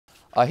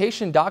A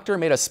Haitian doctor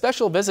made a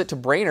special visit to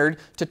Brainerd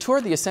to tour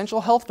the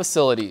Essential Health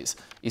facilities.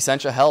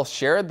 Essentia Health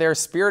shared their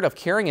Spirit of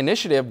Caring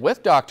initiative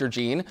with Dr.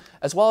 Jean,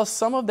 as well as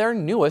some of their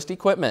newest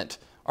equipment.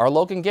 Our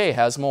Logan Gay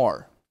has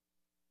more.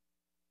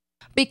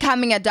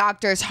 Becoming a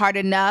doctor is hard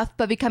enough,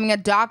 but becoming a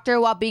doctor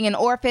while being an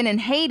orphan in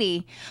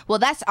Haiti, well,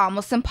 that's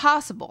almost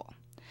impossible.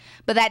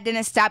 But that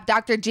didn't stop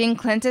Dr. Jean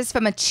Clintus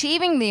from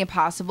achieving the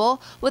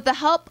impossible with the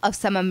help of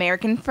some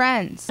American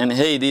friends. In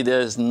Haiti,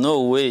 there's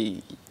no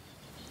way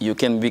you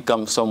can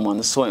become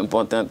someone so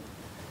important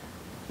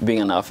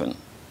being an orphan.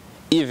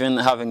 Even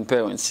having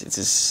parents, it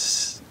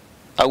is,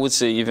 I would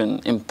say, even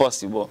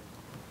impossible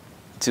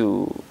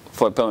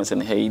for parents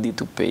in Haiti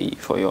to pay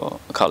for your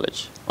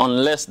college,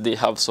 unless they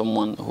have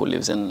someone who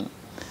lives in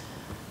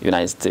the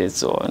United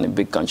States or in a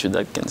big country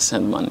that can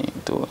send money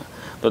to.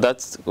 But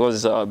that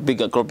was a big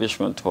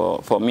accomplishment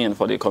for me and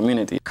for the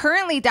community.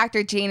 Currently,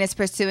 Dr. Jean is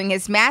pursuing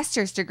his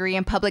master's degree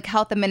in public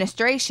health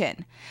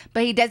administration,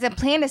 but he doesn't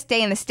plan to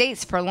stay in the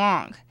States for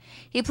long.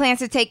 He plans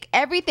to take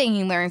everything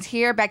he learns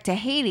here back to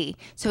Haiti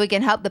so he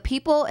can help the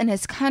people in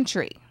his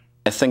country.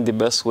 I think the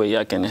best way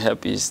I can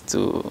help is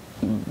to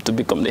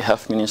become the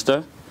health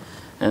minister.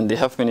 And the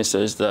health minister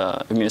is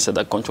the minister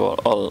that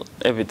controls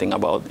everything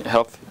about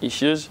health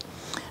issues.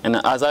 And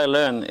as I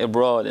learn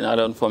abroad, and I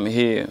learn from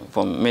here,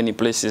 from many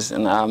places,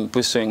 and I'm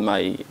pursuing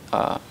my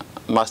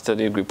master's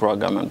degree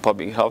program in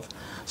public health,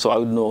 so I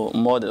would know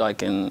more that I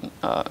can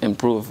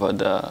improve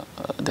the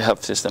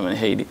health system in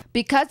Haiti.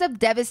 Because of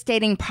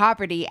devastating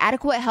poverty,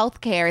 adequate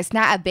health care is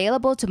not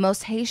available to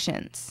most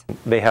Haitians.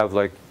 They have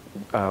like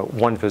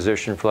one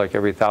physician for like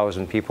every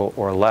 1,000 people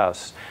or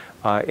less.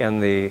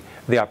 And the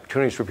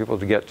opportunities for people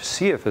to get to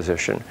see a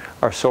physician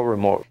are so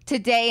remote.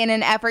 Today, in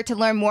an effort to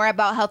learn more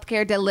about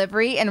healthcare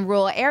delivery in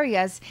rural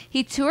areas,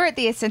 he toured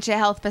the Essentia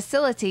Health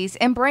facilities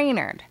in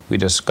Brainerd. We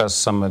discussed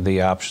some of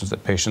the options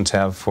that patients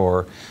have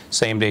for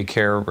same-day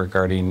care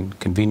regarding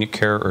convenient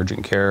care,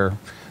 urgent care,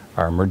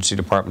 our emergency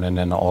department, and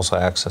then also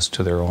access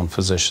to their own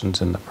physicians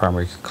in the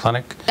primary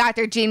clinic.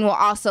 Dr. Jean will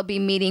also be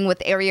meeting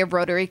with area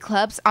Rotary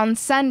clubs on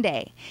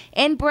Sunday.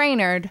 In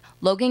Brainerd,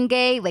 Logan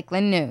Gay,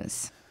 Lakeland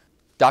News.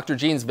 Dr.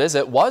 Jean's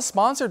visit was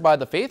sponsored by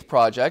the Faith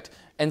Project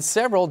and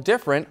several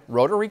different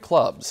Rotary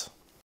clubs.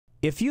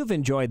 If you've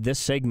enjoyed this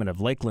segment of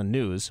Lakeland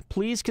News,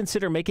 please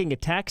consider making a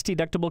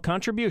tax-deductible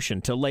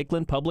contribution to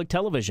Lakeland Public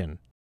Television.